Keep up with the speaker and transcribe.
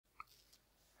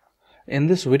In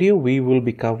this video, we will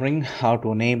be covering how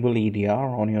to enable EDR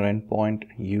on your endpoint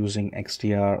using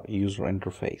XDR User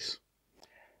interface.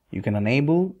 You can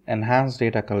enable enhanced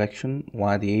data collection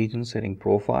via the agent setting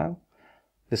profile.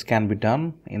 This can be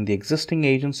done in the existing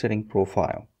agent setting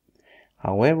profile.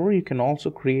 However, you can also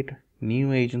create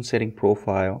new agent setting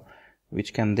profile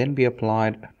which can then be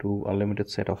applied to a limited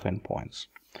set of endpoints.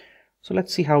 So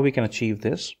let's see how we can achieve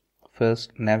this.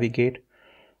 First, navigate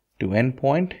to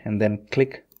endpoint and then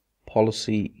click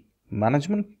Policy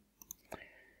Management.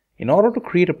 In order to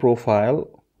create a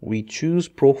profile, we choose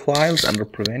Profiles under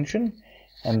Prevention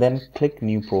and then click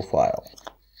New Profile.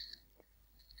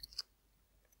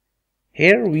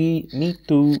 Here we need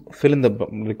to fill in the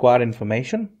required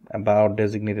information about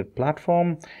designated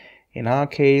platform. In our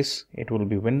case, it will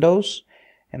be Windows,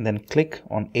 and then click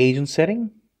on Agent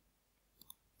Setting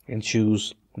and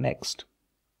choose Next.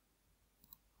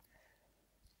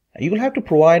 You will have to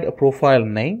provide a profile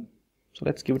name. So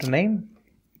let's give it a name.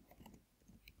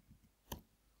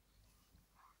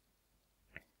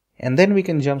 And then we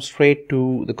can jump straight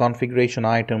to the configuration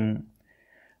item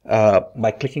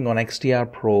by clicking on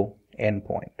XDR Pro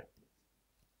Endpoint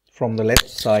from the left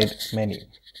side menu.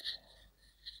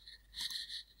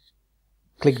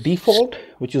 Click Default,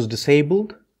 which is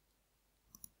disabled.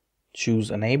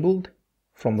 Choose Enabled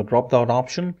from the drop-down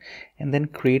option and then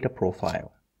create a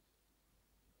profile.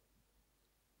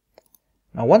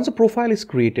 Now, once a profile is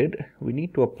created, we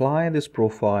need to apply this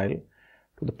profile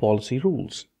to the policy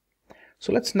rules.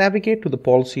 So let's navigate to the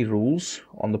policy rules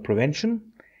on the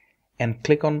prevention and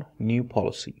click on New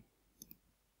Policy.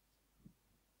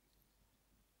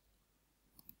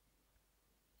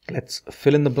 Let's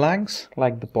fill in the blanks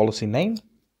like the policy name.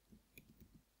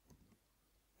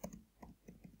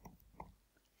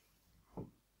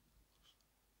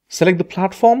 Select the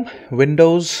platform,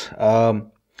 Windows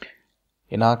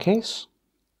in our case,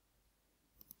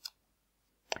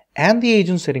 and the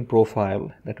agent setting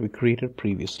profile that we created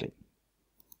previously.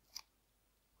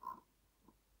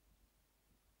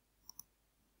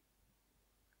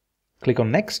 Click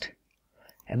on Next.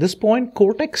 At this point,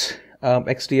 Cortex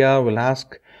XDR will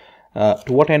ask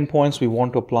to what endpoints we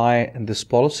want to apply in this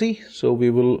policy. So we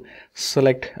will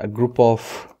select a group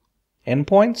of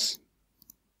endpoints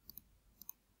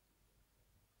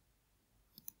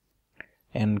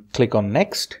and click on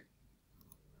Next.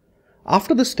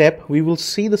 After this step, we will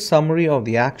see the summary of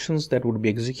the actions that would be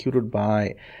executed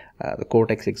by the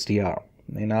Cortex XDR.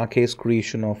 In our case,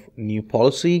 creation of new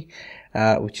policy,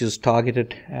 which is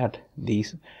targeted at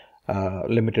these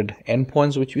limited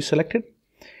endpoints which we selected,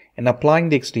 and applying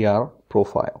the XDR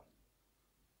profile.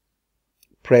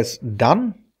 Press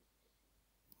Done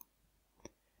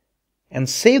and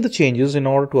save the changes in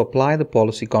order to apply the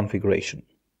policy configuration.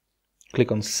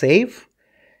 Click on Save,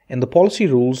 and the policy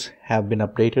rules have been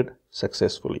updated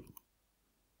successfully.